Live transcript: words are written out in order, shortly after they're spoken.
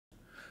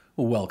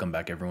Welcome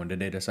back everyone to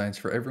Data Science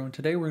for Everyone.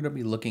 Today we're going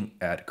to be looking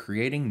at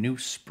creating new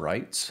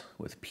sprites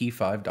with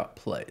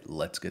p5.play.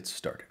 Let's get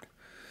started.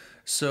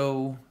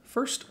 So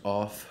first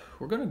off,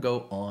 we're going to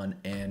go on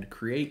and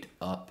create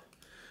up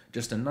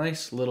just a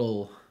nice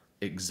little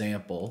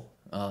example,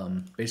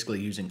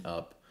 basically using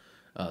up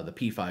the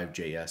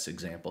p5.js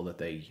example that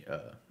they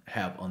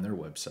have on their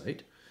website.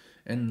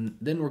 And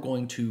then we're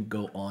going to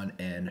go on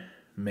and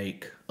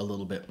make a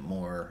little bit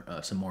more,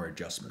 some more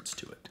adjustments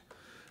to it.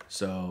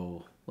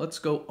 So let's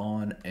go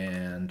on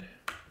and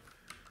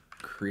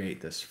create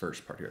this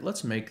first part here.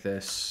 Let's make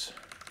this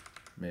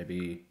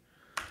maybe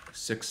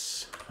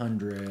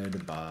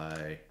 600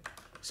 by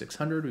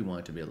 600. We want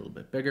it to be a little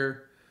bit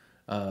bigger.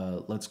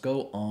 Let's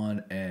go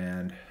on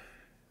and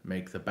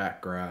make the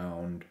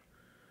background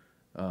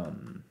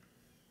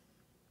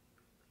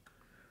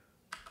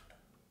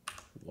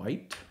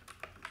white.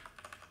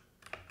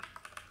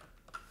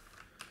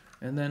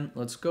 And then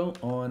let's go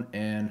on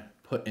and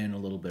put in a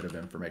little bit of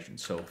information.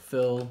 So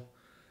fill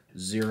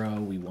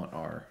 0, we want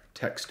our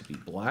text to be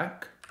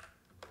black.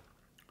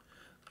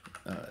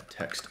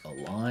 Text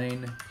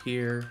align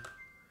here,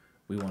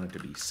 we want it to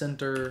be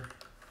center.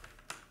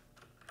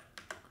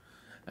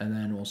 And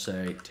then we'll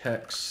say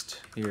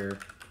text here,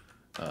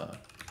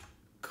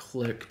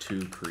 click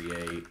to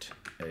create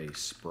a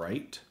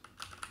sprite.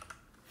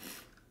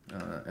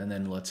 And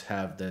then let's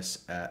have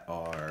this at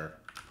our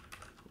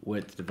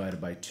width divided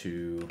by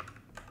 2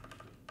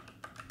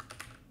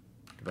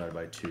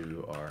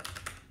 our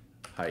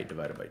height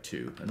divided by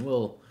 2, and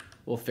we'll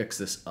fix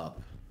this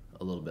up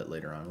a little bit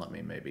later on. Let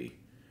me maybe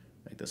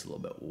make this a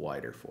little bit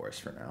wider for us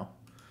for now.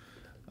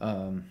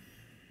 And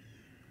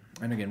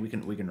again, we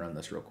can run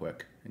this real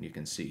quick, and you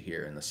can see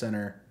here in the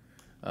center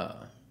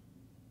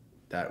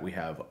that we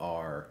have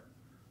our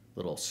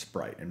little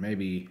sprite, and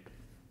maybe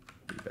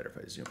it'd be better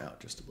if I zoom out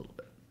just a little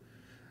bit.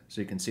 So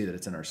you can see that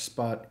it's in our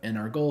spot, and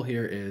our goal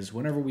here is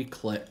whenever we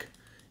click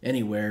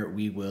anywhere,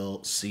 we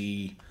will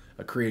see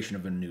a creation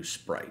of a new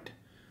sprite.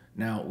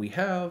 Now we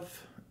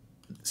have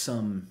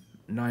some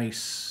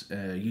nice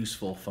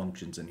useful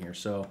functions in here.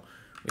 So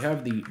we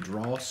have the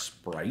draw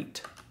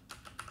sprite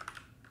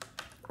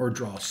or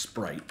draw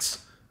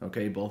sprites.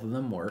 Okay, both of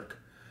them work.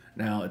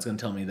 Now it's going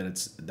to tell me that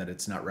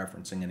it's not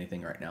referencing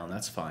anything right now, and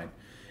that's fine.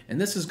 And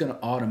this is going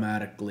to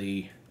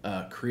automatically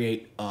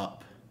create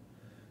up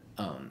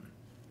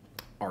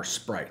our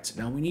sprites.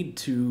 Now we need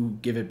to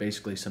give it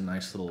basically some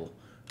nice little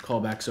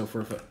callback. So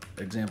for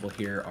example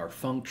here, our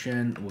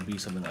function will be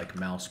something like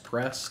mouse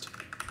pressed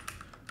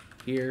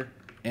here,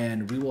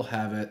 and we will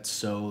have it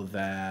so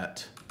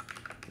that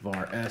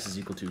var s is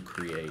equal to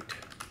create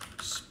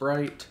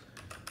sprite,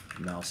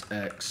 mouse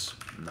x,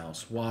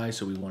 mouse y.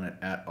 So we want it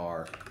at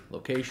our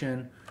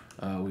location.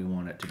 We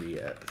want it to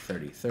be at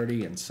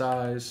 3030 in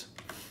size.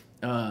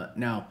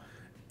 Now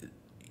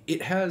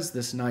it has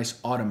this nice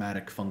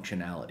automatic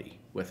functionality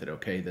with it,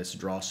 okay, this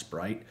draw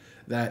sprite,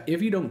 that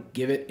if you don't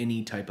give it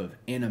any type of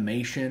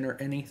animation or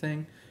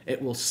anything,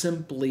 it will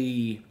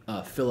simply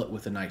fill it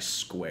with a nice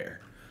square.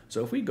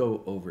 So if we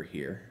go over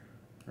here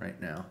right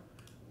now,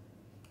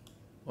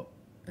 oh,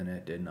 and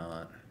it did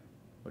not,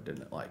 what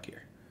didn't it like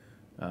here?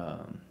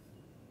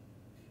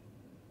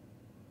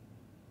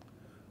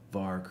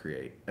 Var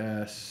create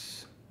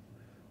s,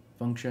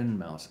 function,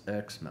 mouse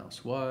x,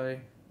 mouse y,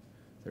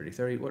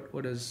 3030,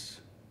 what is,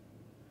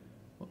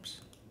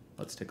 whoops.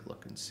 Let's take a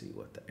look and see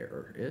what the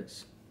error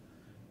is.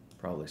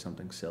 Probably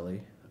something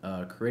silly.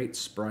 Create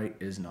sprite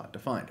is not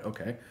defined.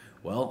 Okay,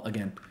 well,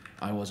 again,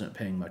 I wasn't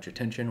paying much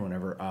attention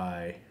whenever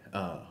I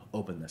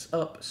opened this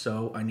up,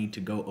 so I need to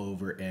go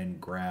over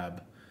and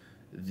grab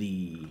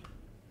the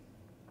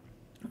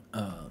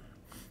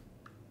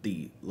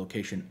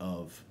location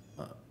of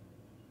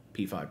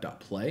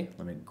p5.play.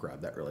 Let me grab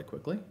that really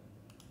quickly.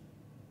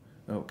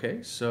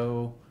 Okay,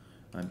 so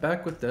I'm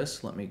back with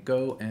this. Let me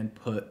go and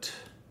put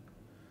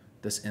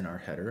this in our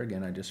header.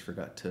 Again, I just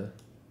forgot to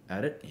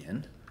add it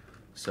in.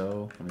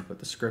 So let me put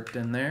the script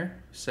in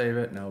there, save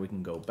it. Now we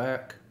can go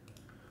back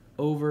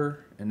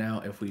over, and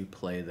now if we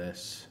play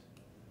this,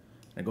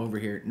 I go over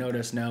here,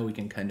 notice now we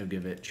can kind of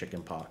give it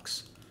chicken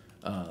pox.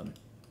 And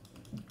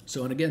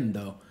again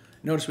though,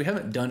 notice we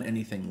haven't done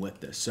anything with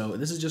this. So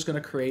this is just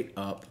gonna create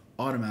up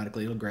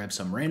automatically. It'll grab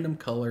some random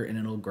color and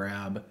it'll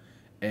grab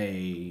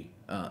a,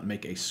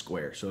 make a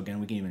square. So again,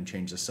 we can even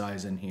change the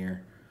size in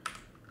here,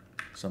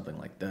 something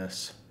like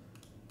this,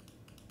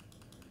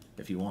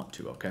 if you want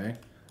to, okay?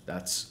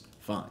 That's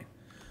fine.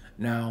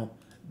 Now,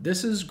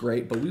 this is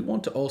great, but we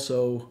want to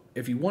also,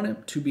 if you want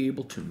it to be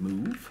able to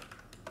move,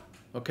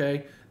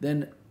 okay,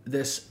 then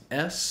this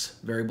s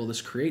variable,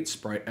 this create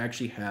sprite,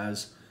 actually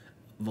has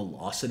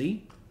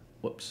velocity,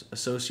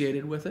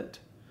 associated with it.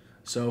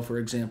 So for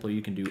example,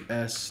 you can do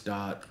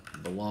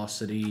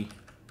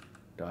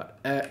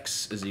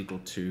s.velocity.x is equal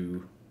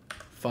to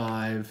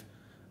 5.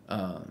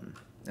 And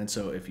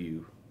so if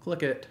you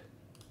click it,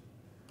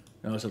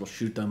 notice it'll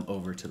shoot them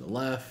over to the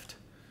left.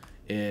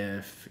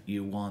 If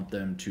you want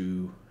them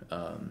to,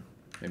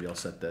 maybe I'll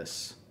set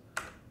this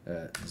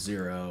at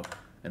 0,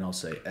 and I'll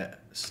say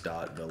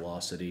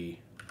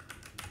s.velocity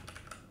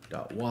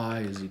dot y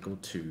is equal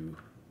to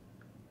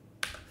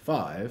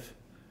 5.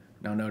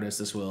 Now notice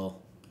this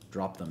will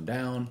drop them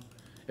down.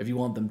 If you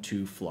want them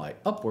to fly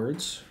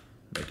upwards,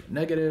 make it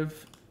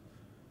negative.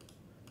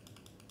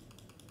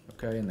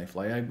 Okay, and they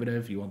fly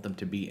negative. You want them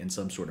to be in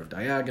some sort of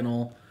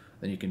diagonal,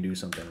 then you can do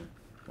something,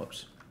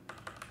 whoops,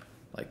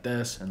 like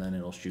this, and then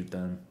it'll shoot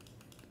them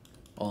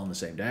all in the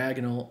same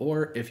diagonal.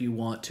 Or if you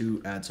want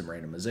to add some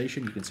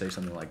randomization, you can say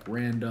something like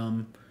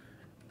random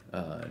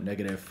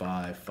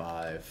 -5,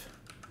 5,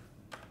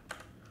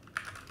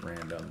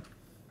 random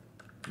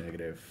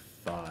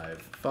 -5,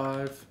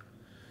 5.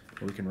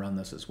 We can run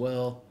this as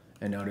well,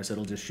 and notice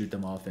it'll just shoot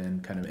them off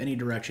in kind of any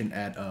direction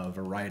at a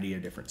variety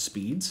of different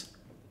speeds.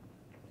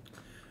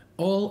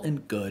 All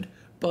in good,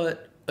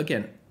 but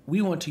again,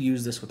 we want to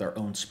use this with our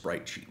own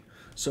sprite sheet.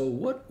 So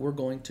what we're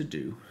going to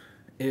do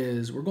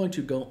is we're going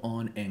to go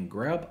on and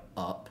grab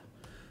up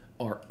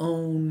our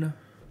own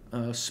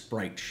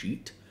sprite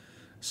sheet.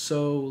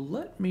 So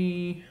let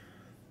me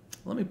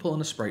pull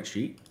in a sprite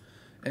sheet,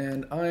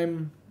 and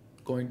I'm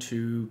going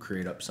to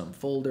create up some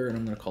folder, and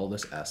I'm going to call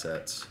this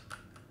assets.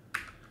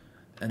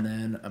 And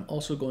then I'm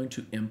also going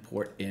to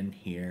import in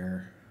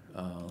here,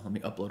 let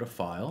me upload a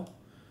file.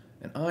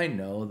 And I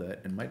know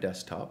that in my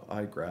desktop,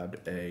 I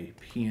grabbed a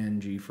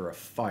PNG for a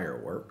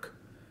firework,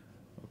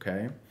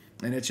 okay?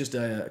 And it's just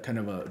a kind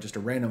of just a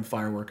random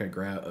firework. I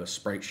grab a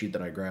sprite sheet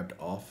that I grabbed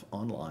off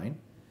online.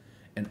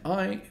 And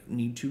I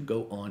need to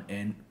go on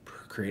and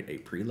create a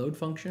preload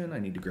function. I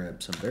need to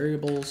grab some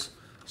variables.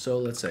 So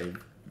let's say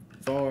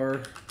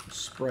var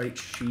sprite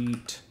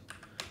sheet,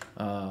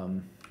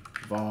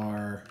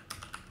 var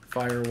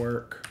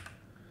firework.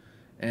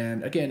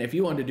 And again, if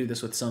you want to do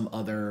this with some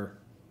other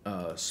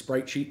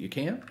sprite sheet, you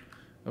can.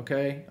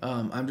 Okay,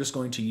 I'm just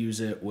going to use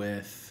it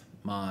with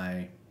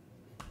my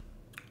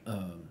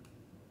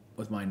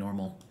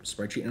normal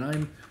sprite sheet, and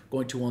I'm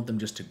going to want them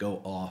just to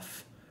go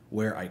off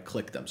where I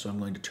click them. So I'm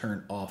going to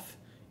turn off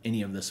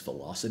any of this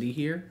velocity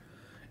here.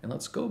 And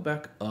let's go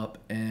back up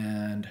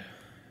and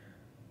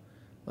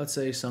let's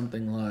say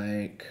something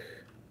like,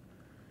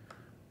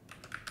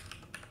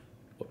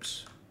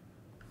 whoops,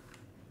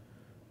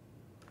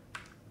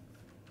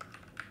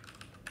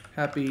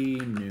 Happy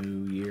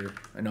New Year.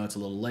 I know it's a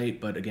little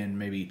late, but again,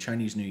 maybe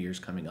Chinese New Year's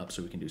coming up,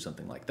 so we can do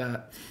something like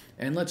that.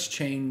 And let's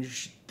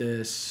change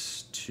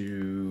this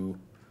to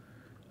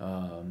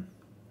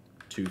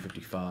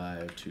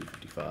 255,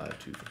 255,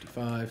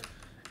 255.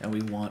 And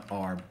we want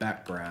our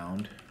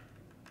background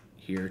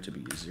here to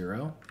be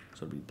 0,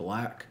 so it'll be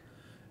black.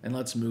 And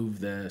let's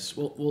move this.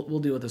 We'll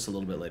deal with this a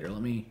little bit later.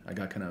 I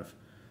got kind of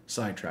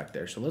sidetracked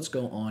there. So let's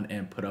go on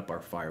and put up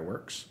our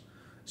fireworks.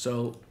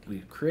 So we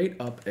create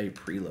up a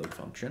preload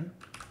function.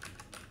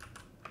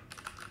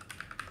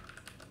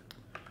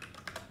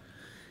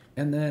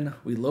 And then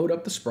we load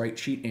up the sprite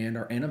sheet and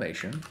our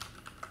animation.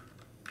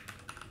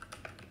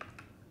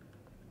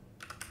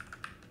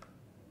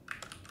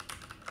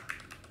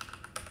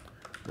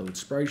 Load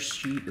sprite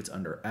sheet, it's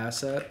under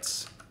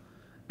assets,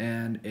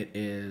 and it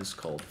is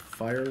called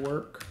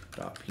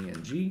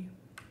firework.png.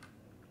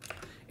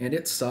 And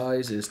its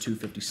size is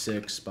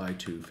 256 by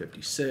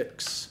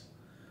 256.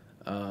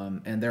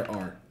 And there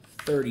are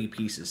 30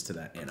 pieces to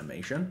that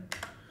animation.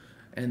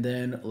 And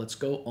then let's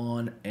go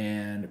on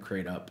and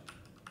create up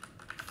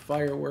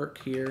firework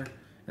here.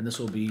 And this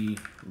will be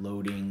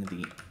loading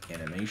the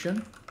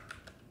animation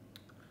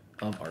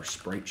of our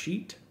sprite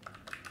sheet.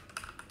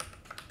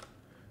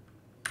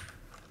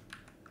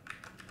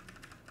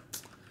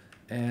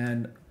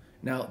 And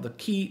now the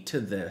key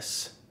to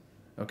this,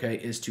 okay,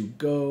 is to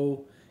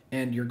go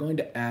and you're going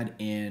to add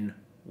in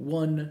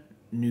one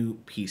new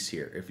piece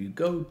here. If you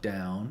go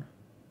down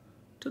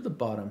to the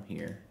bottom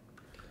here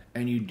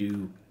and you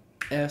do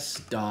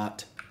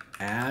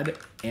s.add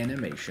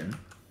animation,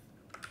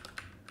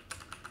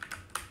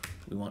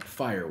 we want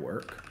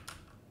firework,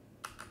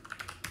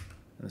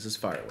 and this is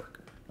firework.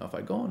 Now if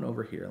I go on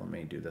over here, let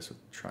me do this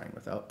with trying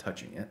without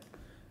touching it.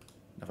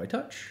 If I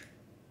touch,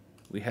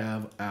 we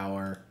have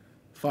our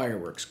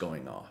fireworks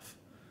going off,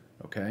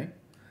 okay?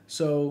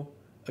 So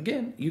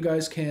again, you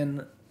guys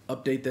can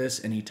update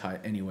this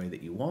any way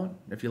that you want.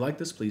 If you like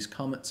this, please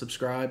comment,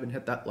 subscribe, and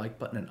hit that like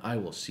button, and I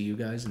will see you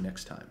guys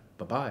next time.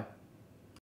 Bye-bye.